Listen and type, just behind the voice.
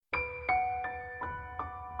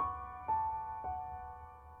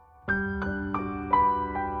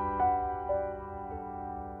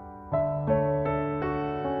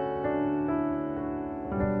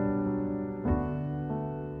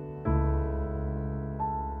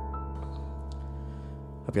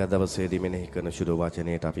අපි අද දවසේදී මෙනෙහි කරන ශුද්ධ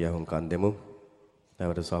වචනයට අපි අහුම්කන් දෙමු.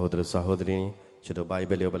 නැවත සහෝදර සහෝදරිනි ශුද්ධ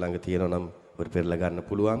බයිබලය ඔබ ළඟ තියෙනවා නම් ඔබ පෙරලා ගන්න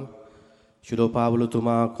පුළුවන්. ශුද්ධ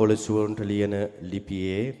පාවුලතුමා කොලොසුවන්ට ලියන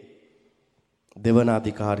ලිපියේ දෙවන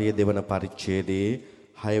අධිකාරියේ දෙවන පරිච්ඡේදයේ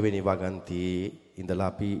 6 වෙනි වගන්තියේ ඉඳලා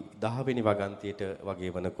අපි 10 වෙනි වගන්තියට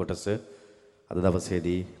වගේ වන කොටස අද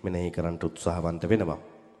දවසේදී මෙනෙහි කරන්නට උත්සාහවන්ත වෙනවා.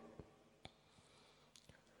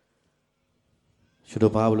 ශුද්ධ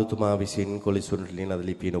පාවුලතුමා විසින් කොලොසුවන්ට ලියන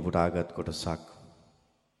ලිපියේ උපුටාගත් කොටසක්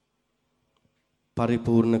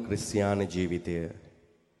පරිපූර්ණ ක්‍රිස්තියානි ජීවිතය.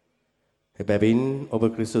 එබැවින් ඔබ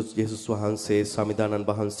ක්‍රිස්තුස් යේසුස් වහන්සේ සමිදානන්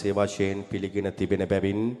වහන්සේ වශයෙන් පිළිගෙන තිබෙන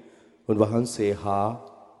බැවින් උන්වහන්සේ හා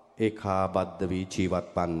ඒකාබද්ධ වී ජීවත්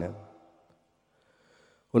වන්න.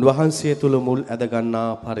 උන්වහන්සේ තුල මුල් ඇද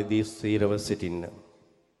ගන්නා පරිදි ස්ථීරව සිටින්න.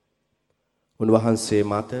 උන්වහන්සේ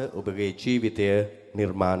මත ඔබගේ ජීවිතය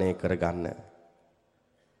නිර්මාණය කරගන්න.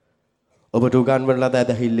 ඔබට උගන්වන ලද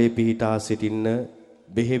ඇදහිල්ලේ පිහිටා සිටින්න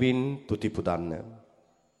බෙහෙවින් තුති පුදන්න.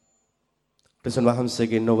 ක්‍රිස්තුන්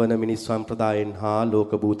වහන්සේගේ නොවන මිනිස් සම්ප්‍රදායෙන් හා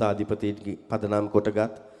ලෝක භූතාධිපතිගේ පදනම්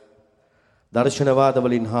කොටගත් දර්ශනවාද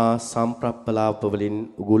වලින් හා සම්ප්‍රප්පලාප වලින්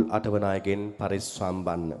උගුල් අටවන අයගෙන්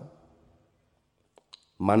පරිස්සම්බන්න.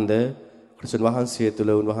 මන්ද ක්‍රිස්තුන් වහන්සේ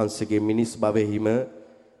තුළ උන්වහන්සේගේ මිනිස් භවෙහිම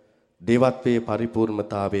දේවත්වයේ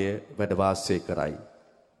පරිපූර්ණතාවය වැඩ වාසය කරයි.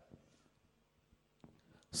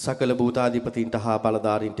 සකල භූතාධිපතින්ට හා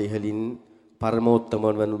බලධාරීන්ට ඉහළින් පරමෝත්තම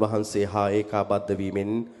වන වහන්සේ හා ඒකාබද්ධ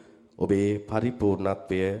වීමෙන් ඔබේ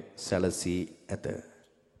පරිපූර්ණත්වය සැලසී ඇත.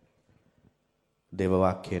 දේව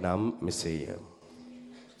වාක්‍ය නම් මෙසේය.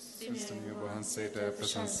 ස්තුතිය වහන්සේට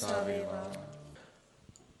ප්‍රශංසා වේවා.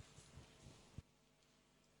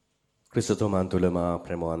 ක්‍රිස්තුතුමන් තුළ මා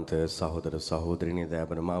ප්‍රේමවන්ත සහෝදර සහෝදරිනි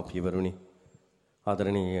දයාබර මා පියවරුනි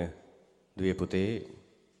ආදරණීය දුවේ පුතේ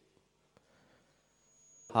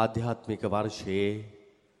ආධ්‍යාත්මික වර්ෂයේ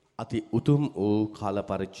අති උතුම් වූ කාල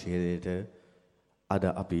පරිච්ඡේදයට අද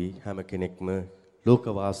අපි හැම කෙනෙක්ම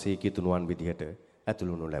ලෝකවාසී කිතුණුවන් විදිහට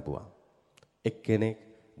ඇතුළුනු ලැබුවා. එක්කෙනෙක්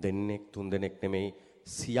දෙන්නෙක් තුන්දෙනෙක් නෙමෙයි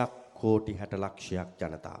සියක් කෝටි 60 ලක්ෂයක්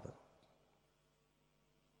ජනතාව.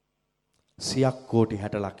 සියක් කෝටි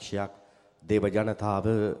 60 ලක්ෂයක් දේව ජනතාව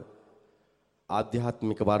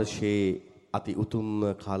ආධ්‍යාත්මික වර්ෂයේ අති උතුම්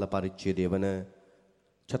කාල පරිච්ඡේදය වන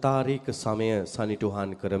චතාරීක සමය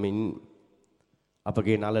සනිටුහන් කරමින්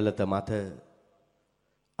අපගේ නළලත මත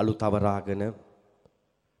අලුතවරාගෙන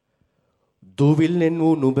දූවිල්ලෙන්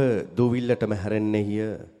වූ නුඹ දූවිල්ලටම හැරෙන්නේය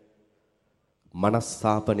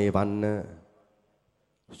මනස්ථාපනය වන්න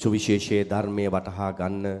සුවිශේෂයේ ධර්මයේ වටහා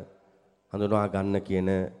ගන්න හඳුනා ගන්න කියන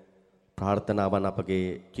ප්‍රාර්ථනාවන් අපගේ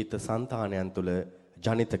චිත්ත සංතානයන් තුළ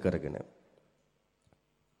ජනිත කරගෙන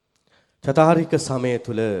චතාරික සමය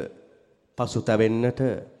තුළ පසුතැවෙන්නට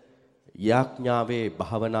යාඥාවේ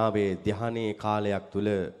භාවනාවේ ධ්‍යානයේ කාලයක් තුල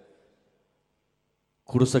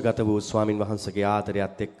කුරුසගත වූ ස්වාමින් වහන්සේගේ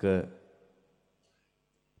ආදරයත් එක්ක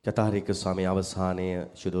චතාරික ස්වාමී අවසානයේ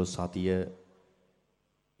සුදෝ සතිය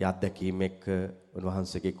යද්දකීම් එක්ක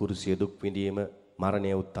උන්වහන්සේගේ කුරුසිය දුක් විඳීම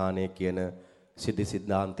මරණය උත්ථානය කියන සිද්ධි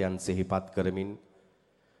සිද්ධාන්තයන් සිහිපත් කරමින්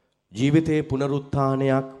ජීවිතයේ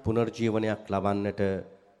පුනරුත්ථානයක් පුනර්ජීවනයක් ලබන්නට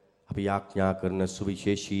අපි යාඥා කරන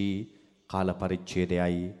සුවිශේෂී කාල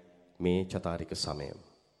පරිච්ඡේදයයි මේ චතාරික සමය.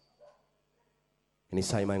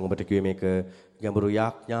 එනිසායි මම ඔබට කිව්වේ මේක ගැඹුරු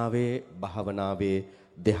යාඥාවේ භාවනාවේ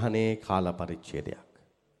ධ්‍යානයේ කාල පරිච්ඡේදයක්.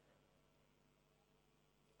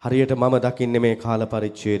 හරියට මම දකින්නේ මේ කාල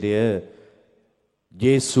පරිච්ඡේදය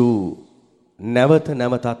යේසු නැවත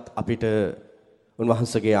නැවතත් අපිට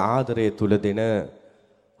උන්වහන්සේගේ ආදරය තුල දෙන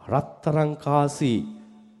රත්තරන් කාසි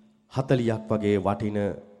 40ක් වගේ වටින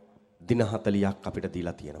දින 40ක් අපිට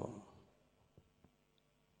දීලා තියෙනවා.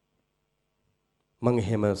 මම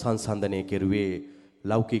එහෙම සංසන්දනය කෙරුවේ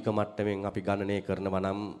ලෞකික මට්ටමින් අපි ගණනය කරනවා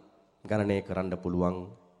නම් ගණනය කරන්න පුළුවන්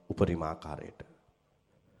උපරිම ආකාරයට.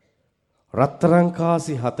 රත්තරන්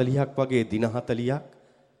කාසි 40ක් වගේ දින 40ක්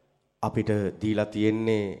අපිට දීලා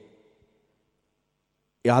තියෙන්නේ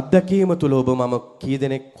ඒ අත්දැකීම තුල ඔබ මම කී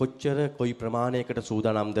දෙනෙක් කොච්චර කොයි ප්‍රමාණයකට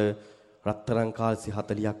සූදානම්ද රත්තරන් කාසි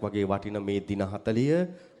 40ක් වගේ වටින මේ දින 40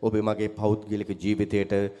 ඔබේ මගේ පෞද්ගලික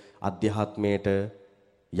ජීවිතයට අධ්‍යාත්මයට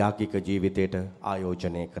යාකික ජීවිතයට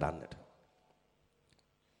ආයෝජනය කරන්නට.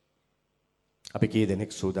 අපි කී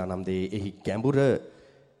දෙනෙක් සූදානම්ද එහි ගැඹුර,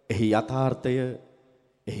 එහි යථාර්ථය,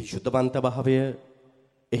 එහි ශුද්ධවන්ත භාවය,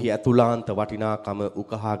 එහි අතුලාන්ත වටිනාකම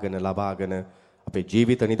උකහාගෙන ලබාගෙන අපේ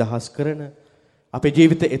ජීවිත නිදහස් කරන, අපේ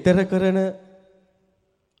ජීවිත එතර කරන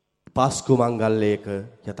පාස්කු මංගල්‍යයක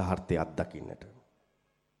යථාර්ථය අත්දකින්නට.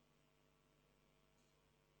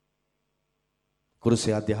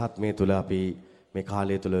 කුරුසේ අධ්‍යාත්මයේ තුල අපි මේ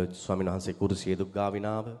කාලය තුල ස්වාමීන් වහන්සේ කුරුසියේ දුක්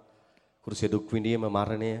ගාවිනාව කුරුසේ දුක් විඳීම,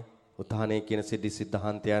 මරණය, උත්හානය කියන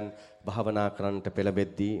සිද්ධාන්තයන් භාවනා කරන්නට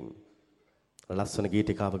පෙළඹෙද්දී ලස්සන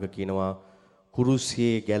ගීතිකාවක කියනවා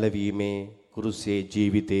කුරුසේ ගැලවීමේ, කුරුසේ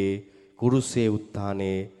ජීවිතේ, කුරුසේ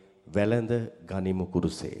උත්හානයේ වැළඳ ගනිමු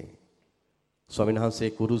කුරුසේ. ස්වාමීන්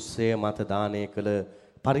වහන්සේ කුරුසේ මත දානය කළ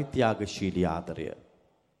පරිත්‍යාගශීලී ආදරය,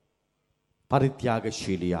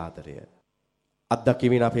 පරිත්‍යාගශීලී ආදරය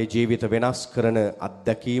අත්දැකීමින් අපේ ජීවිත වෙනස් කරන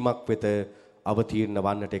අත්දැකීමක් වෙත අවතීර්ණ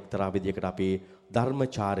වන්නට එක්තරා විදියකට අපේ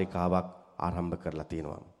ධර්මචාරිකාවක් ආරම්භ කරලා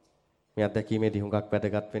තියෙනවා. මේ අත්දැකීමේදී හුඟක්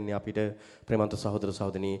වැදගත් වෙන්නේ අපිට ප්‍රේමන්ත සහෝදර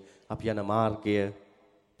සහෝදරනි අපි යන මාර්ගය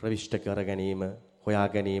ප්‍රවිෂ්ඨ කර ගැනීම, හොයා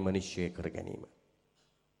ගැනීම, නිශ්චය කර ගැනීම.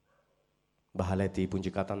 බහලා ඇති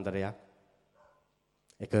පුංචි කතන්දරයක්.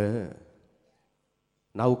 එක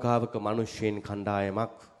නෞකාවක මිනිසෙන්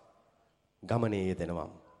කණ්ඩායමක් ගමනේ යෙදෙනවා.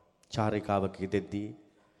 චාරිකාවක යෙදෙද්දී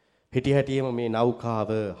හිටි හැටියේම මේ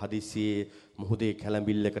නෞකාව හදිසියේ මුහුදේ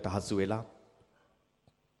කැළඹිල්ලකට හසු වෙලා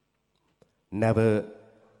නැව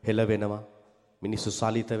හෙලවෙනවා. මිනිස්සු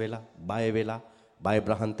සලිත වෙලා, බය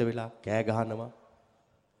බ්‍රහන්ත වෙලා කෑ ගහනවා.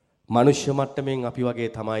 මනුෂ්‍ය මට්ටමින් අපි වගේ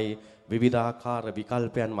තමයි විවිධාකාර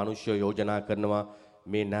විකල්පයන් මිනිස්සු යෝජනා කරනවා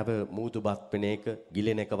මේ නැව මූදුබත් වෙන එක,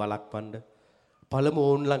 ගිලෙන එක වළක්වන්න. පළමු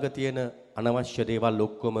ඕන් ළඟ තියෙන අනවශ්‍ය දේවල්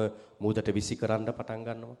ඔක්කොම මූදට විසි කරන්න පටන්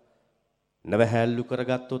ගන්නවා. නැව හැල්ලු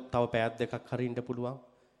කරගත්තොත් තව පැයක් දෙකක් හරින්න පුළුවන්.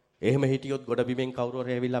 එහෙම හිටියොත් ගොඩ බිමෙන් කවුරු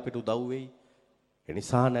හරි ඇවිල්ලා අපිට උදව් වෙයි. ඒ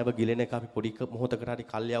නිසා නැව ගිලෙන එක අපි පොඩි මොහොතකට හරි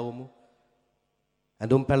කල් යවමු.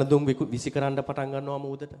 ඇඳුම් පැළඳුම් විසි කරන්න පටන් ගන්නවා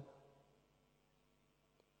මූදට.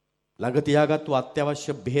 ළඟ තියාගත්තු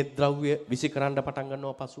අත්‍යවශ්‍ය බෙහෙත් ද්‍රව්‍ය විසි කරන්න පටන්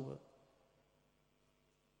ගන්නවා පසුව.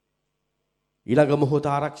 ඊළඟ මොහොත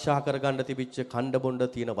ආරක්ෂා කරගන්න තිබිච්ච කණ්ඩ බොණ්ඩ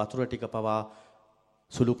තියෙන වතුර ටික පවා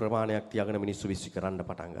සුළු ප්‍රමාණයක් තියාගෙන මිනිස්සු විසි කරන්න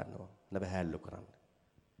පටන් ගන්නවා. නැව හැල්ලු කරන්න.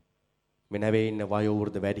 මේ නැවේ ඉන්න වයෝ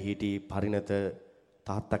වෘද්ධ වැඩිහිටි පරිණත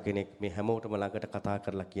තාත්තා කෙනෙක් මේ හැමෝටම ළඟට කතා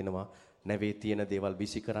කරලා කියනවා නැවේ තියෙන දේවල්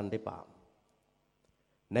විසි කරන්න එපා.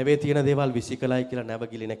 නැවේ තියෙන දේවල් විසි කළයි කියලා නැව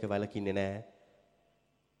ගිලින එක වැලකින්නේ නැහැ.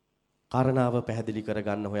 කාරණාව පැහැදිලි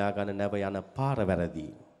කරගන්න හොයාගන්න නැව යන පාර වැරදි.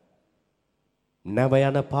 නැව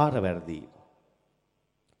යන පාර වැරදි.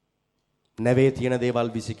 නැවේ තියෙන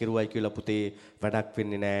දේවල් විසි කෙරුවයි කියලා පුතේ වැඩක්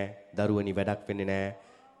වෙන්නේ නැහැ. දරුවනි වැඩක් වෙන්නේ නැහැ.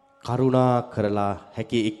 කරුණා කරලා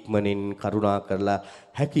හැකි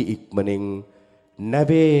ඉක්මනින්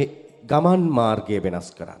නැවේ ගමන් මාර්ගය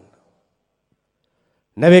වෙනස් කරන්න.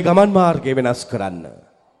 නැවේ ගමන් මාර්ගය වෙනස් කරන්න.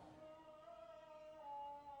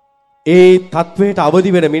 ඒ තත්වයට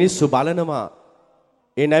අවදි වෙන මිනිස්සු බලනවා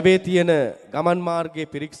ඒ නැවේ තියෙන ගමන් මාර්ගයේ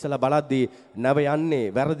පිරික්සලා බලද්දී නැව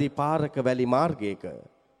යන්නේ වැරදි පාරක වැලි මාර්ගයක.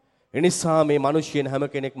 එනිසා මේ මිනිස්යන් හැම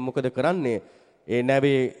කෙනෙක් මොකද කරන්නේ? ඒ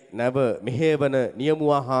නැව මෙහෙවන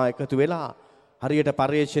නියමුවා හා එකතු වෙලා හරියට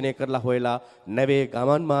පරිශ්‍රණය කරලා හොයලා නැවේ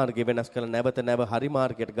ගමන් මාර්ගය වෙනස් කරලා නැවත නැව හරි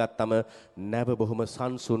මාර්ගයට ගත්තම නැව බොහොම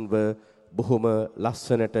සංසුන්ව බොහොම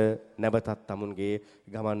ලස්සනට නැවතත් තමුන්ගේ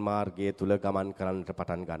ගමන් මාර්ගය තුල ගමන් කරන්නට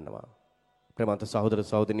පටන් ගන්නවා. ප්‍රේමන්ත සහෝදර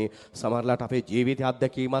සහෝදරිනි සමහරලාට අපේ ජීවිතය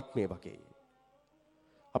අත්දැකීමත් මේ වගේ.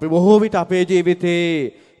 අපි බොහෝ විට අපේ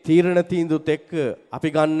ජීවිතේ තීරණ තීන්දුවත් එක්ක අපි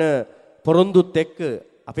ගන්න පොරොන්දුත් එක්ක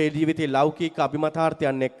අපේ ජීවිතේ ලෞකික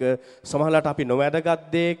අභිමතාර්ථයන් එක්ක සමහරලාට අපි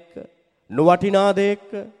නොවැදගත් දෙයක්, නොවටිනා දෙයක්,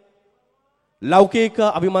 ලෞකික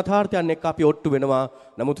අභිමතාර්ථයන් එක්ක අපි ඔට්ටු වෙනවා.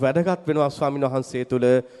 නමුත් වැදගත් වෙනවා ස්වාමීන් වහන්සේ තුල,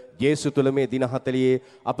 යේසු තුල මේ දින 40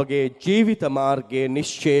 අපගේ ජීවිත මාර්ගයේ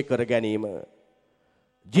නිශ්චය කර ගැනීම.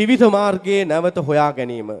 ජීවිත මාර්ගයේ නැවත හොයා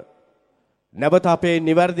ගැනීම. නැවත අපේ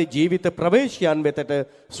නිවැරදි ජීවිත ප්‍රවේශයන් වෙතට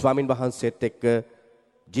ස්වාමින් වහන්සේත් එක්ක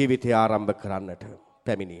ජීවිතය ආරම්භ කරන්නට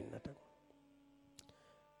පැමිණෙන්නට.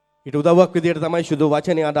 ඊට උදව්වක් විදියට තමයි සුදු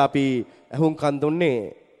වචනේ අද අපි අහුම්කන්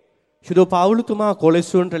දුන්නේ. සුදු පාවුලුතුමා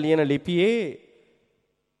කොලොස්සුන්ට ලියන ලිපියේ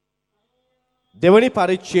දෙවැනි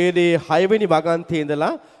පරිච්ඡේදයේ 6 වෙනි වගන්තියේ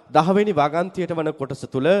ඉඳලා 10 වෙනි වගන්තියට වන කොටස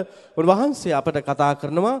තුල උන්වහන්සේ අපට කතා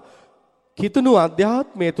කරනවා කිතුණු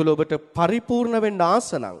අධ්‍යාත්මය තුල ඔබට පරිපූර්ණ වෙන්න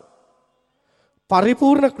ආස නම්,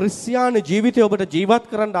 පරිපූර්ණ ක්‍රිස්තියානි ජීවිතය ඔබට ජීවත්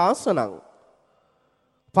කරන්න ආස නම්,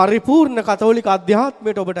 පරිපූර්ණ කතෝලික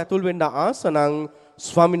අධ්‍යාත්මයට ඔබට ඇතුල් වෙන්න ආස නම්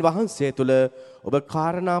ස්වාමින් වහන්සේ තුල ඔබ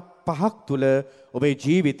කාරණා 5ක් තුල ඔබේ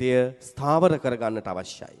ජීවිතය ස්ථාවර කරගන්නට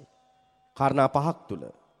අවශ්‍යයි. කාරණා 5ක් තුල.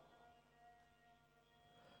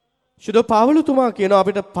 සුදු පාවුලුතුමා කියනවා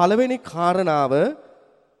අපිට පළවෙනි කාරණාව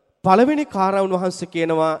වහන්සේ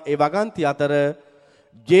කියනවා ඒ වගන්ති අතර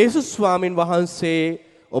ජේසුස් ස්වාමින් වහන්සේ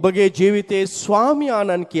ඔබගේ ජීවිතයේ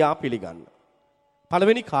ස්වාමියාණන් කියා පිළිගන්න.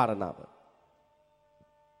 පළවෙනි කාරණාව.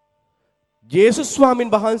 ජේසුස්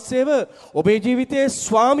ස්වාමින් වහන්සේව ඔබේ ජීවිතයේ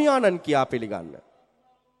ස්වාමියාණන් කියා පිළිගන්න.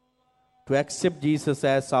 To accept Jesus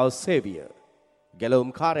as our savior.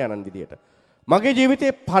 ගැලවුම් කාර්යයන්න් විදියට. මගේ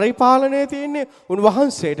ජීවිතේ පරිපාලනය තියෙන්නේ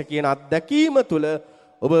උන්වහන්සේට කියන අත්දැකීම තුළ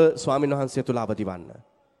ඔබ ස්වාමීන් වහන්සේ තුළ අවදිවන්න.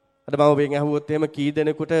 අද මම ඔබෙන් අහුවොත් එහෙම කී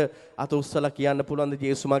දෙනෙකුට අත උස්සලා කියන්න පුළුවන්ද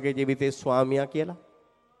යේසුස් මගේ ජීවිතේ ස්වාමියා කියලා?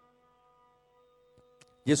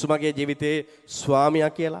 යේසුස් මගේ ජීවිතේ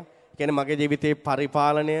ස්වාමියා කියලා. කියන්නේ මගේ ජීවිතේ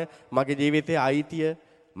පරිපාලනය, මගේ ජීවිතේ අයිතිය,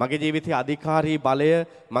 මගේ ජීවිතේ අධිකාරී බලය,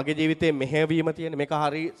 මගේ ජීවිතේ මෙහෙයවීම තියෙන මේක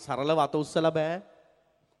හරි සරලව අත උස්සලා බෑ.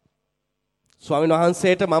 ස්වාමීන්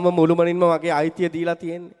වහන්සේට මම මුළුමනින්ම මගේ අයිතිය දීලා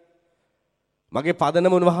තියෙන්නේ. මගේ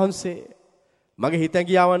පදනම උන්වහන්සේ. මගේ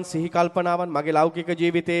හිතගියාවන් සිහි කල්පනාවන් මගේ ලෞකික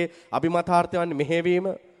ජීවිතයේ අභිමතාර්ථයන් මෙහෙවීම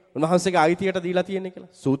උන්වහන්සේගේ අයිතියට දීලා තියෙන්නේ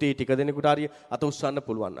කියලා. සූතී ටික දෙනෙකුට හරි අත උස්සන්න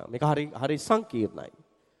පුළුවන් නම් මේක හරි සංකීර්ණයි.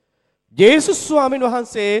 ජේසුස් ස්වාමීන්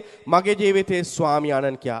වහන්සේ මගේ ජීවිතයේ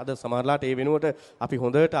ස්වාමියාණන් කියා. අද සමහරලාට ඒ වෙනුවට අපි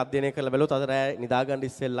හොඳට අධ්‍යයනය කරලා බලුවොත් අද රෑ නිදා ගන්න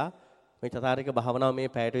ඉස්සෙල්ලා මේ චතාරික භාවනාව මේ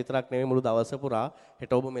පැයට විතරක් නෙමෙයි මුළු දවස පුරා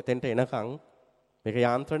හෙට ඔබ මෙතෙන්ට එනකන් මේක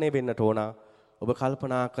යාන්ත්‍රණය වෙන්නට ඕන. ඔබ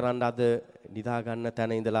කල්පනා කරන්න අද නිදා ගන්න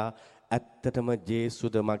තැන ඉඳලා ඇත්තටම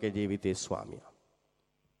ජේසුද මගේ ජීවිතේ ස්වාමියා.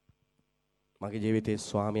 මගේ ජීවිතේ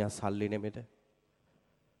ස්වාමියා සල්ලි නෙමෙද?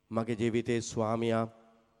 මගේ ජීවිතේ ස්වාමියා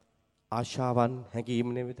ආශාවන්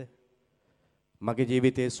හැඟීම් නෙමෙද? මගේ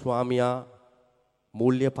ජීවිතේ ස්වාමියා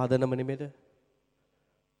මූල්‍ය පදනම නෙමෙද?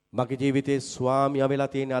 මගේ ජීවිතේ ස්වාමියා වෙලා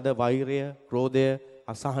තියෙන අද වෛරය, ක්‍රෝධය,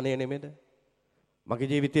 අසහනය නෙමෙද? මගේ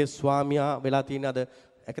ජීවිතේ ස්වාමියා වෙලා තියෙන අද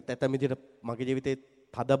ඇතැම් විදිහට මගේ ජීවිතේ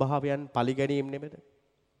තද භාවයන් පරිගැනීම් නෙමෙද?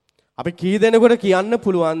 අපි කී දෙනෙකුට කියන්න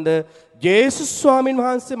පුළුවන්ද ජේසුස් ස්වාමින්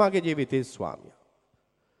වහන්සේ මගේ ජීවිතේ ස්වාමියා?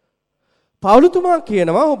 පවුලතුමා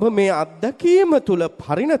කියනවා ඔබ මේ අත්දැකීම තුල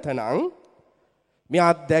පරිණත නම් මේ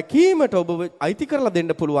අත්දැකීමට ඔබ අයිති කරලා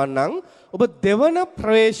දෙන්න පුළුවන් නම් ඔබ දෙවන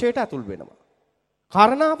ප්‍රවේශයට ඇතුල් වෙනවා.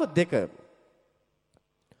 කාරණාව දෙක.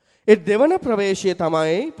 ඒ දෙවන ප්‍රවේශය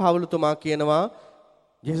තමයි පවුලතුමා කියනවා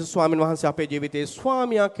ජේසුස් ස්වාමීන් වහන්සේ අපේ ජීවිතේ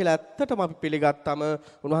ස්වාමියා කියලා ඇත්තටම අපි පිළිගත්තම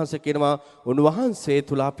උන්වහන්සේ කියනවා උන්වහන්සේ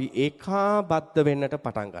තුල අපි ඒකාබද්ධ වෙන්නට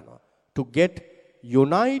පටන් ගන්නවා. To get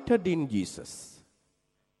united in Jesus.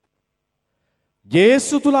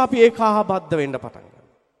 ජේසුස් තුල අපි ඒකාබද්ධ වෙන්න පටන් ගන්නවා.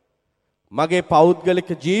 මගේ පෞද්ගලික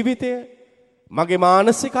ජීවිතය, මගේ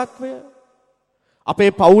මානසිකත්වය,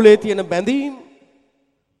 අපේ පවුලේ තියෙන බැඳීම්,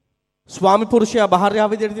 ස්වාමි පුරුෂයා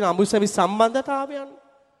භාර්යාව විදිහට තියෙන අමුසවි සම්බන්ධතාවයන්,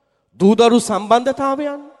 දූදරු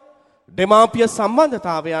සම්බන්ධතාවයන්, දෙමාපිය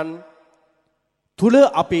සම්බන්ධතාවයන් තුල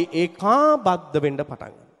අපි ඒකාබද්ධ වෙන්න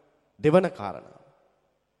පටන් ගන්නවා. දෙවන කාරණාව.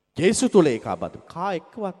 ජේසුස් තුල ඒකාබද්ධ. කා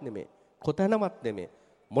එක්කවත් නෙමෙයි, කොතැනවත් නෙමෙයි,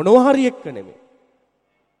 මොනවා හරි එක්ක නෙමෙයි.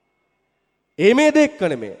 මේ දෙක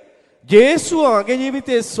නෙමෙයි. ජේසුව මගේ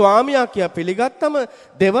ජීවිතයේ ස්වාමියා කියලා පිළිගත්තම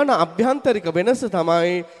දෙවන අභ්‍යන්තරික වෙනස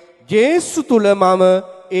තමයි ජේසුස් තුල මම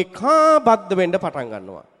ඒකාබද්ධ වෙන්න පටන්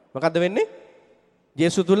ගන්නවා. මොකද්ද වෙන්නේ?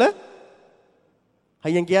 ජේසුස් තුල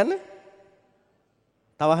හයියෙන් කියන්න.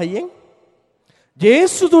 තව හයියෙන්.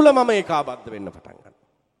 ජේසුස් තුල මම ඒකාබද්ධ වෙන්න පටන් ගන්නවා.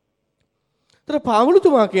 ඒතර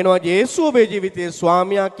පාවුලතුමා කියනවා ජේසුස් ඔබේ ජීවිතයේ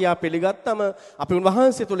ස්වාමියා කියා පිළිගත්තම අපි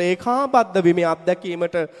උන්වහන්සේ තුල ඒකාබද්ධ වීමේ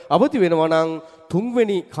අත්දැකීමට අවදි වෙනවා නම්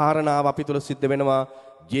තුන්වෙනි කාරණාව අපි තුල සිද්ධ වෙනවා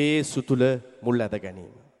ජේසුස් තුල මුල් ඇද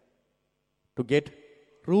ගැනීම. To get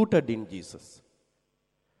rooted in Jesus.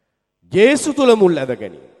 ජේසුස් තුල මුල් ඇද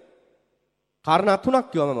ගැනීම. කාරණා තුනක්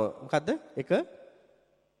කිව්වම මොකද්ද? එක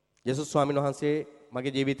ජේසුස් ස්වාමීන් වහන්සේ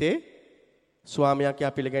මගේ ජීවිතේ ස්වාමියා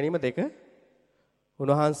කියා පිළිගැනීම. දෙක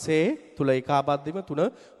උන්වහන්සේ තුල ඒකාබද්ධ වීම. තුන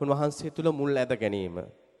උන්වහන්සේ තුල මුල් ඇද ගැනීම.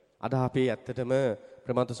 අද අපි ඇත්තටම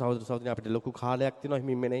ප්‍රමන්ත සහෝදර සහෝදරියන් අපිට ලොකු කාලයක් තියෙනවා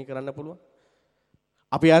හිමින් මෙනෙහි කරන්න පුළුවන්.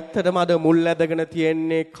 අපි ඇත්තටම අද මුල් ඇදගෙන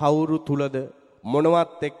තියෙන්නේ කවුරු තුලද?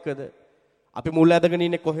 මොනවත් එක්කද? අපි මුල් ඇදගෙන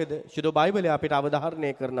ඉන්නේ කොහෙද? ශුද්ධ බයිබලයේ අපිට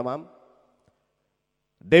අවධාරණය කරනවා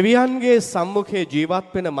දෙවියන්ගේ සම්මුඛයේ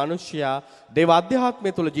ජීවත් වෙන මිනිසයා, දේව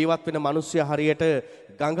අධ්‍යාත්මය තුල ජීවත් වෙන මිනිසයා හරියට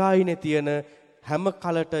ගංගායිනේ තියෙන හැම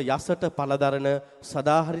කලට යසට පළදරන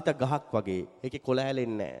සදාහරිත ගහක් වගේ. ඒකේ කොළ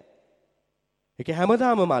හැලෙන්නේ නැහැ. ඒකේ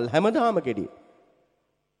හැමදාම මල්, හැමදාම ගෙඩි.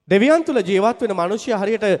 දෙවියන් තුල ජීවත් වෙන මිනිසයා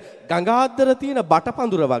හරියට ගංගාද්දර තියෙන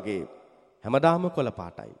බටපඳුර වගේ. හැමදාම කොළ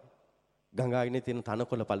පාටයි. ගංගායිනේ තියෙන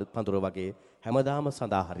තනකොළ පඳුර වගේ හැමදාම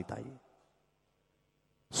සදාහරිතයි.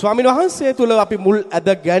 ස්වාමීන් වහන්සේ තුල අපි මුල් ඇද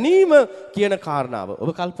ගැනීම කියන කාරණාව ඔබ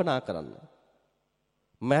කල්පනා කරන්න.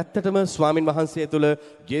 මෑත්තටම ස්වාමීන් වහන්සේ තුල,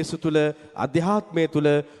 ජේසුස් තුල, අධ්‍යාත්මය තුල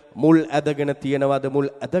මුල් ඇදගෙන තියනවද? මුල්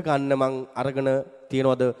ඇද ගන්න මං අරගෙන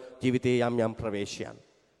තියනවද ජීවිතයේ යම් යම් ප්‍රවේශයන්?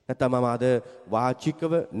 නැත්නම් මම අද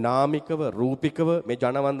වාචිකව, නාමිකව, රූපිකව මේ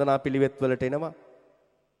ජනවන්දනා පිළිවෙත් වලට එනවා.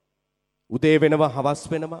 උදේ වෙනවා, හවස්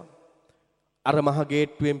වෙනවා. අර මහ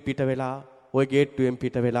ගේට්ටුවෙන් පිට වෙලා, ওই ගේට්ටුවෙන්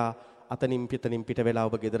පිට වෙලා අතනින් පිට වෙලා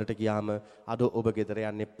ඔබ ගෙදරට ගියාම අද ඔබ ගෙදර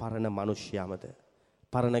යන්නේ පරණ මිනිස්යාමද?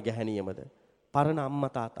 පරණ ගැහණියමද? පරණ අම්මා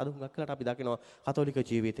තාත්තා? අද හුඟක් වෙලාවට අපි දකිනවා කතෝලික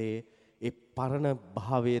ජීවිතයේ ඒ පරණ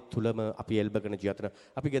භාවයේ තුලම අපි එල්බගෙන ජීවිතන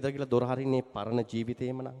අපි ගෙදර ගිහලා දොර හරින්නේ පරණ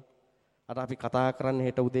ජීවිතේම නම් අර අපි කතා කරන්නේ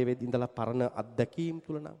හෙට උදේ වෙද්දී ඉඳලා පරණ අත්දැකීම්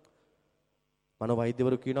තුල නම් මනෝ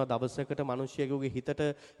වෛද්‍යවරු කියනවා දවසකට මිනිස්සුගේ හිතට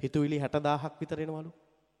හිතුවිලි 60000ක් විතර එනවලු.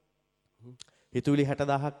 හිතුවිලි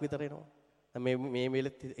 60000ක් විතර එනවා. මේ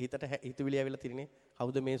වෙලෙත් හිතට හිතුවිලි ඇවිල්ලා තිරිනේ.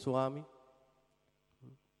 කවුද මේ ස්වාමී?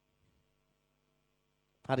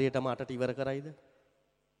 හරියටම අටට ඉවර කරයිද?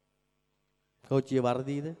 කෝච්චිය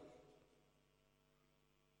වර්දීද?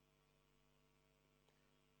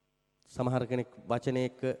 සමහර කෙනෙක්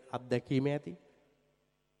වචනයක අත්දැකීම ඇති.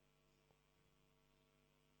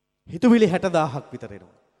 හිතුවිලි 60000ක් විතර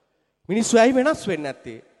එනවා. මිනිස්සු ඇයි වෙනස් වෙන්නේ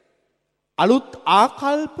නැත්තේ? අලුත්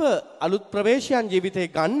ආකල්ප අලුත් ප්‍රවේශයන් ජීවිතේ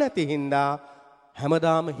ගන්න නැති හින්දා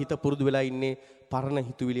හැමදාම හිත පුරුදු වෙලා ඉන්නේ පරණ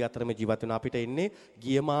හිතුවිලි අතරම ජීවත් වෙන අපිට එන්නේ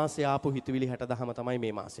ගිය මාසේ ආපු හිතුවිලි 60000ම තමයි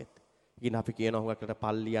මේ මාසෙත්. ඉතින් අපි කියනවා හුඟකට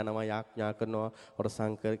පල්ලි යනවා යාඥා කරනවා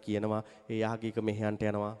හොරසංකර කියනවා ඒ යාගික මෙහෙයන්ට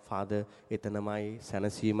යනවා ෆාදර් එතනමයි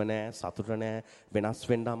සැනසීම නැහැ සතුට නැහැ වෙනස්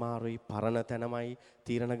වෙන්න අමාරුයි පරණ තැනමයි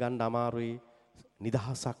තීරණ ගන්න අමාරුයි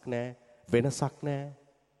නිදහසක් නැහැ වෙනසක් නැහැ.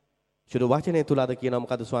 ශුද්ධ වචනේ තුල අද කියනවා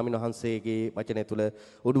මොකද ස්වාමීන් වහන්සේගේ වචනේ තුල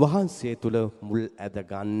උන්වහන්සේ තුල මුල් ඇද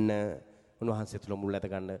ගන්න උන්වහන්සේ තුල මුල් ඇද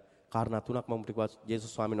ගන්න කාරණා තුනක් මම ටිකක්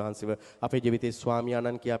ජේසුස් ස්වාමීන් වහන්සේව අපේ ජීවිතේ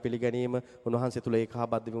ස්වාමියාණන් කියා පිළිගැනීම උන්වහන්සේ තුල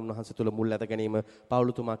ඒකාබද්ධ වීම උන්වහන්සේ තුල මුල් ඇද ගැනීම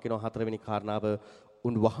පවුලුතුමා කියනවා හතරවෙනි කාරණාව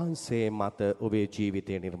උන්වහන්සේ මත ඔබේ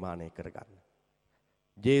ජීවිතය නිර්මාණය කරගන්න.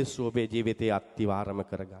 ජේසුස් ඔබේ ජීවිතේ අත්විවරම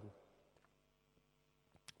කරගන්න.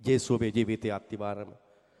 ජේසුස් ඔබේ ජීවිතේ අත්විවරම.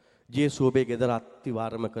 ජේසුස් ඔබේ ගෙදර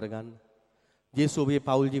අත්විවරම කරගන්න. ජේසුස් ඔබේ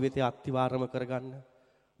පෞල් ජීවිතේ අත්විවරම කරගන්න.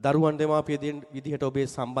 දරුවන් දෙමාපිය විදිහට ඔබේ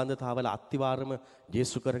සම්බන්ධතාවල අත්විවරම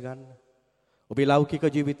ජේසු කරගන්න. ඔබේ ලෞකික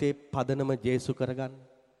ජීවිතේ පදනම ජේසු කරගන්න.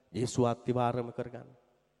 ජේසු අත්විවරම කරගන්න.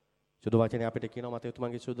 සුදු වචනේ අපිට කියනවා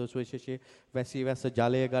මතයතුමාගේ සුදු සුවිශේෂයේ වැසී වැස්ස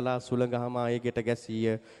ජලය ගලා සුළඟහම ආයෙකට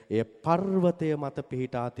ගැසීය. එය පර්වතය මත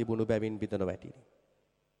පිහිටා තිබුණු බැවින් බිඳන වැටිනි.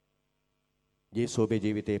 ජේසු ඔබේ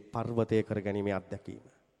ජීවිතේ පර්වතය කරගැනීමේ අත්දැකීම.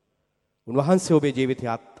 උන්වහන්සේ ඔබේ ජීවිතේ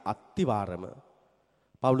අත්විවරම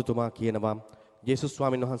පවුලුතුමා කියනවා ජේසුස්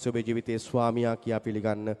ස්වාමීන් වහන්සේ ඔබේ ජීවිතයේ ස්වාමියා කියා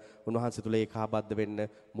පිළිගන්න උන්වහන්සේ තුල ඒකාබද්ධ වෙන්න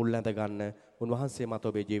මුල් ඇඳ ගන්න උන්වහන්සේ මත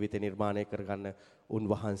ඔබේ ජීවිතය නිර්මාණය කරගන්න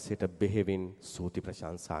උන්වහන්සේට බෙහෙවින් ස්තුති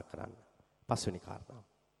ප්‍රශංසා කරන්න. පස්වෙනි කාරණාව.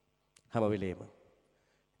 හැම වෙලේම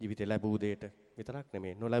ජීවිතේ ලැබූ දෙයට විතරක්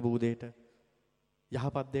නෙමෙයි නොලැබූ දෙයට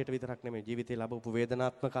යහපත් දෙයට විතරක් නෙමෙයි ජීවිතේ ලැබපු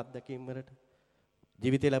වේදනාත්මක අත්දැකීම් වලට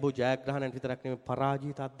ජීවිතේ ලැබූ ජයග්‍රහණයන් විතරක් නෙමෙයි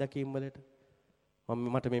පරාජිත අත්දැකීම් වලට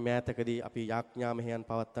මට මේ මෑතකදී අපි යාඥා මෙහෙයන්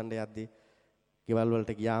පවත්වන්න යද්දී ගෙවල්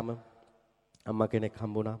වලට ගියාම අම්මා කෙනෙක්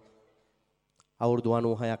හම්බුණා. අවුරුදු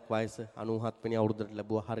 96ක් වයස 97 වෙනි අවුරුද්දට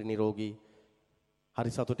ලැබුවා. හරි නිරෝගී.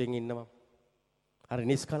 හරි සතුටින් ඉන්නවා. හරි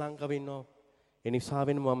නිස්කලංකව ඉන්නවා. ඒ නිසා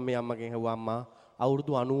වෙන මම මේ අම්මගෙන් ඇහුවා අම්මා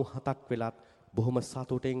අවුරුදු 97ක් වෙලත් බොහොම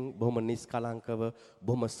සතුටින් බොහොම නිස්කලංකව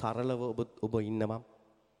බොහොම සරලව ඔබ ඉන්නවා.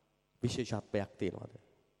 විශේෂත්වයක් තියෙනවද?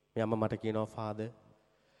 මේ අම්මා මට කියනවා ෆාදර්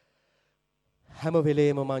හැම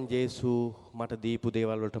වෙලේම මං ජේසු මට දීපු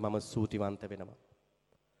දේවල් වලට මම ස්තුතිවන්ත වෙනවා.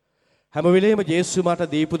 හැම වෙලේම ජේසු මට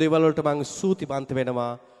දීපු දේවල් වලට මං ස්තුතිවන්ත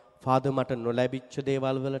වෙනවා. ෆාදර් මට නොලැබිච්ච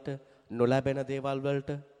දේවල් වලට නොලැබෙන දේවල්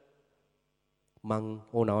වලට මං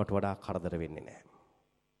ඕනවට වඩා කරදර වෙන්නේ නැහැ.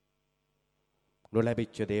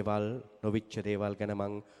 නොලැබිච්ච දේවල් නොවිච්ච දේවල් ගැන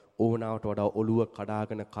මං ඕනවට වඩා ඔළුව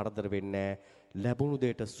කඩාගෙන කරදර වෙන්නේ නැහැ. ලැබුණු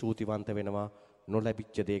දෙයට ස්තුතිවන්ත වෙනවා.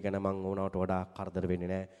 නොලැබිච්ච දේ ගැන මං ඕනවට වඩා කරදර වෙන්නේ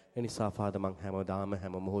නැහැ. ඒ නිසා ෆාදර් මං හැමදාම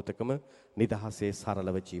හැම මොහොතකම නිදහසේ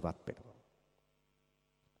සරලව ජීවත් වෙනවා.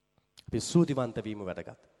 අපි ස්තුතිවන්ත වීම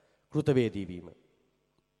වැදගත්. කෘතවේදී වීම.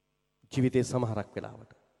 ජීවිතේ සමහරක්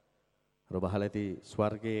වෙලාවට. ඔබ අහලා ඇති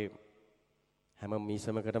ස්වර්ගයේ හැම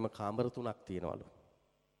මීසමකටම කාමර 3ක් තියෙනවලු.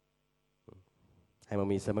 හැම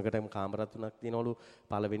මීසමකටම කාමර 3ක් තියෙනවලු.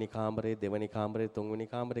 පළවෙනි කාමරේ, දෙවෙනි කාමරේ, තුන්වෙනි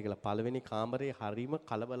කාමරේ කියලා. පළවෙනි කාමරේ හරීම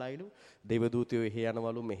කලබලයිලු. දේවදූතයෝ එහෙ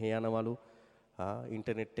යනවලු, මෙහෙ යනවලු.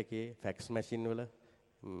 ඉන්ටර්නෙට් එකේ ෆැක්ස් මැෂින් වල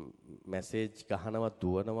මැසේජ් ගහනවා,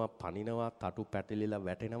 දුවනවා, පනිනවා, තටු පැටලිලා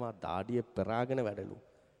වැටෙනවා, දාඩිය පෙරාගෙන වැඩලු.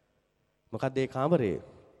 මොකක්ද ඒ කාමරේ?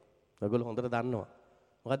 ඔයගොල්ලෝ හොඳට දන්නවා.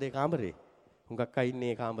 මොකක්ද ඒ කාමරේ? හුඟක් අය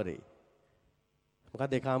ඉන්නේ ඒ කාමරේ.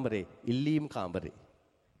 මොකක්ද ඒ කාමරේ? ඉල්ලීම් කාමරේ.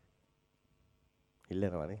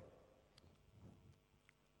 ඉල්ලනවානේ.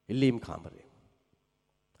 ඉල්ලීම් කාමරේ.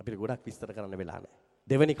 අපිට ගොඩක් විස්තර කරන්න වෙලා නැහැ.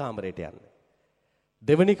 දෙවෙනි කාමරේට යන්න.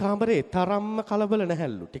 දෙවෙනි කාමරේ තරම්ම කලබල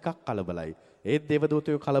නැහැලු. ටිකක් කලබලයි. ඒත්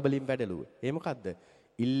දේවදූතයෝ කලබලින් වැඩලුවා. ඒ මොකද්ද?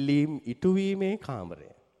 ඉල්ලීම් ඉටුවීමේ කාමරය.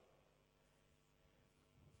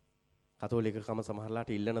 කතෝලිකකම සමහරලාට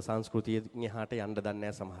ඉල්ලන සංස්කෘතියෙන් එහාට යන්න දන්නේ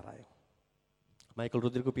නැහැ සමහර අය. මයිකල්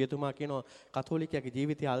රොඩ්රිගෝ පියතුමා කියනවා කතෝලිකයාගේ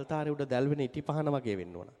ජීවිතය අල්තාරේ උඩ දැල්වෙන ඉටි පහන වගේ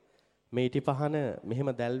වෙන්න ඕන. මේ ඉටි පහන මෙහෙම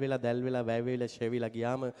දැල් වෙලා වැය වෙලා ෂෙවිලා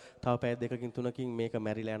ගියාම තව පැය දෙකකින් තුනකින් මේක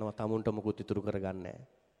මැරිලා යනවා. tamunට මොකුත් ඉතුරු කරගන්නේ නැහැ.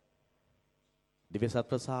 දිව්‍ය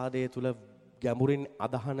සත්ප්‍රසාදයේ තුල ගැඹුරින්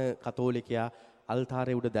අදහන කතෝලිකයා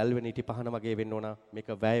අල්තාරේ උඩ දැල් වෙන ඉටි පහන වගේ වෙන්න ඕන. මේක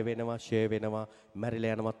වැය වෙනවා, ෂේ වෙනවා,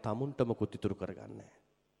 මැරිලා යනවා. tamunට මොකුත් ඉතුරු කරගන්නේ නැහැ.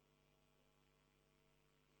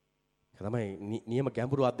 ඒක තමයි නියම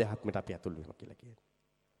ගැඹුරු අධ්‍යාත්මයට අපි ඇතුල් වීම කියලා කියන්නේ.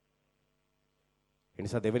 ඒ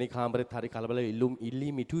නිසා දෙවෙනි කාමරෙත් හරි කලබල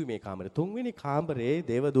ඉල්ලීම් ඉටුයි මේ කාමරේ. තුන්වෙනි කාමරේ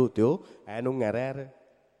දේවදූතයෝ ඈනුම් ඇරෑර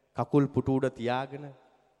කකුල් පුටු උඩ තියාගෙන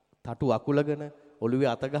තටු අකුලගෙන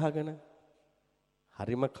ඔළුවේ අත ගහගෙන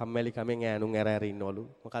හරිම කම්මැලි කමෙන් ඈනුම් ඇරෑර ඉන්නවලු.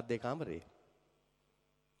 මොකක්ද ඒ කාමරේ?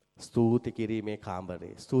 ස්තුති කිරීමේ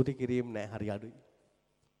කාමරේ. ස්තුති කිරීම නෑ, හරි අඩුයි.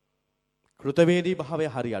 කෘතවේදී භාවය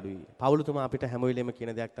හරි අඩුයි. පවුලතුමා අපිට හැම වෙලෙම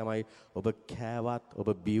කියන දෙයක් තමයි ඔබ කෑවත්, ඔබ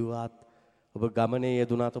බිව්වත්, ඔබ ගමනේ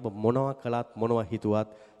යෙදුණත්, ඔබ මොනවා කළත්, මොනවා හිතුවත්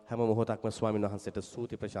හැම මොහොතක්ම ස්වාමීන් වහන්සේට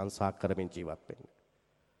ස්තුති ප්‍රශංසා කරමින් ජීවත් වෙන්න.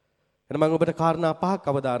 එහෙනම් මම ඔබට කාරණා පහක්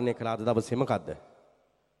අවධාරණය කළා අද දවසේ. මොකද්ද?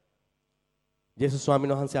 ජේසුස්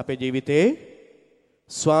ස්වාමීන් වහන්සේ අපේ ජීවිතේ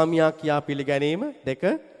ස්වාමියා කියා පිළිගැනීම.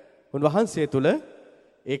 2. උන්වහන්සේ තුල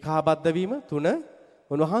ඒකාබද්ධ වීම. 3.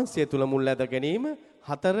 උන්වහන්සේ තුල මුල් ඇද ගැනීම.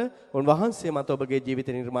 4. උන්වහන්සේ මත ඔබගේ ජීවිත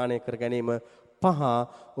නිර්මාණය කර ගැනීම. 5.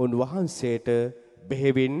 උන්වහන්සේට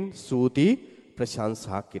බෙහෙවින් ස්තුති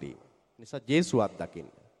ප්‍රශංසා කිරීම. නිසා ජේසුවත් දකින්න.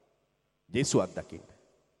 ජේසුවත් දකින්න.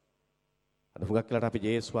 අද හුඟක් වෙලාවට අපි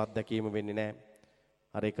ජේසුවත් දැකීම වෙන්නේ නැහැ.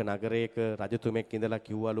 අර එක නගරයක රජතුමෙක් ඉඳලා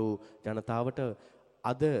කිව්වලු ජනතාවට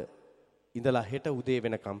අද ඉඳලා හෙට උදේ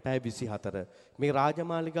වෙනකම් පැය 24 මේ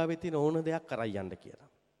රාජමාලිගාවේ තියෙන ඕන දෙයක් කරයි යන්න කියලා.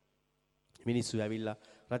 මිනිස්සු ඇවිල්ලා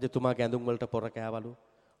රජතුමාගේ ඇඳුම් වලට පොර කෑවලු,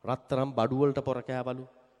 රත්තරන් බඩු වලට පොර කෑවලු,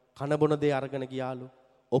 කන බොන දේ අරගෙන ගියාලු.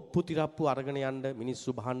 ඔප්පු තිරප්පු අරගෙන යන්න මිනිස්සු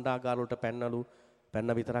භාණ්ඩාගාර වලට පැන්නලු.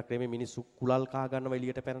 පැන්න විතරක් නෙමෙයි මිනිස්සු කුලල් කා ගන්නව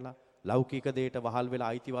එළියට පැනලා. ලෞකික දෙයට වහල්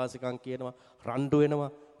වෙලා අයිතිවාසිකම් කියනවා, රණ්ඩු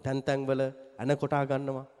වෙනවා, තැන් වල ඇන කොටා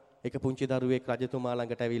ගන්නවා. එක පුංචි දරුවෙක් රජතුමා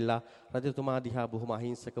ළඟට ඇවිල්ලා රජතුමා දිහා බොහොම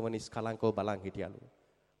අහිංසකව නිස්කලංකව බලන් හිටියලු.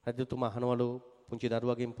 රජතුමා අහනවලු පුංචි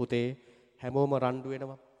දරුවගෙන්, පුතේ හැමෝම රණ්ඩු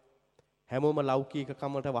වෙනවා. හැමෝම ලෞකික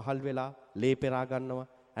කමකට වහල් වෙලා ලේ පෙරා ගන්නවා,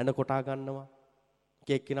 ඇන කොටා ගන්නවා. එක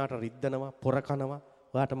එක්කිනාට රිද්දනවා, පොර කනවා.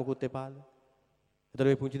 ඔයාට මොකුත් එපාද? ඒතර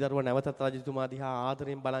මේ පුංචි දරුවා නැවතත් රජතුමා දිහා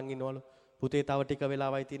ආදරෙන් බලන් ඉන්නවලු. පුතේ තව ටික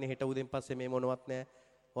වෙලාවයි තියෙන්නේ, හෙට උදෙන් පස්සේ මේ මොනවත් නැහැ.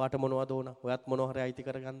 ඔයාට මොනවද ඕන? ඔයත් මොනව හරි අයිති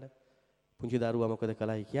කරගන්න. පුංචි දරුවා මොකද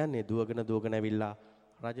කළයි කියන්නේ? දුවගෙන ඇවිල්ලා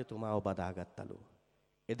රජතුමාව බදාගත්තලු.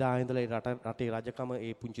 එදා ඉඳලා රටේ රජකම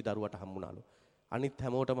ඒ පුංචි දරුවට හම්බුණාලු. අනිත්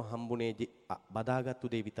හැමෝටම හම්බුනේ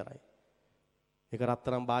බදාගත්තු දේ විතරයි. ඒක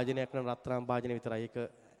රත්තරන් භාජනයක් නම් රත්තරන් භාජන විතරයි. ඒක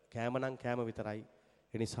කෑම නම් කෑම විතරයි.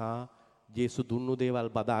 ඒ නිසා ජේසු දුන්නු දේවල්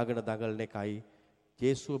බදාගෙන දඟලන එකයි,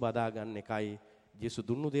 ජේසුව බදා ගන්න එකයි, ජේසු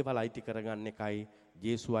දුන්නු දේවල් අයිති කරගන්න එකයි,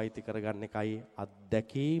 ජේසුව අයිති කරගන්න එකයි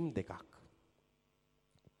අත්දැකීම් දෙකක්.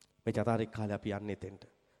 මේ චතාරික කාලේ අපි යන්නේ එතෙන්ට.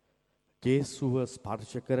 ජේසුව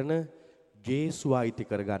ස්පර්ශ කරන, ජේසුව අයිති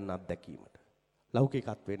කරගන්න අත්දැකීමට.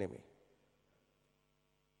 ලෞකිකත්වේ නෙමෙයි.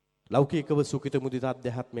 ලෞකිකව සුඛිත මුදිත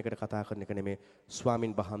අධ්‍යාත්මයකට කතා කරන එක නෙමෙයි.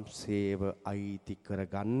 ස්වාමින් වහන්සේව අයිති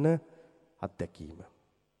කරගන්න අත්දැකීම.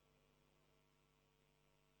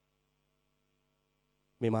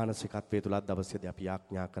 මේ මානසිකත්වයේ තුල දවසේදී අපි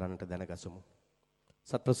ආඥා කරන්නට දැනගසමු.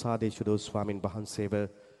 සත්ප්‍රසාදේශුදෝ ස්වාමින් වහන්සේව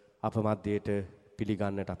අප මැදයට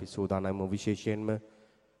පිළිගන්නට අපි සූදානම් වූ විශේෂයෙන්ම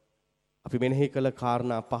අපි මෙනෙහි කළ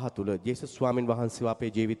කාරණා පහ තුල ජේසුස් ස්වාමින් වහන්සේව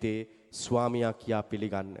අපේ ජීවිතයේ ස්වාමියා කියා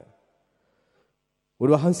පිළිගන්න.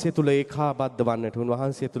 උන්වහන්සේ තුල ඒකාබද්ධ වන්නට,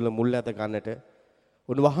 උන්වහන්සේ තුල මුල් ඇද ගන්නට,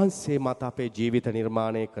 උන්වහන්සේ මත අපේ ජීවිත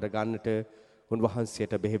නිර්මාණය කර ගන්නට,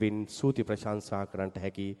 උන්වහන්සේට බෙහෙවින් ස්තුති ප්‍රශංසා කරන්නට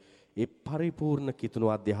හැකි ඒ පරිපූර්ණ කිතුණු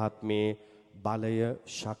අධ්‍යාත්මයේ බලය,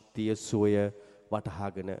 ශක්තිය, සුවය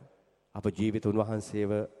වටහාගෙන අප ජීවිත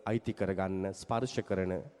උන්වහන්සේව අයිති කරගන්න, ස්පර්ශ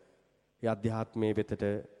කරන ඒ අධ්‍යාත්මයේ වෙතට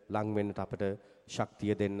ලං වෙන්නට අපට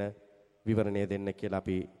ශක්තිය දෙන්න, විවරණය දෙන්න කියලා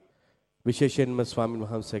අපි විශේෂයෙන්ම ස්වාමින්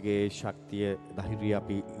වහන්සේගේ ශක්තිය, ධෛර්යය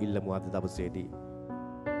අපි ඉල්ලමු අද දවසේදී.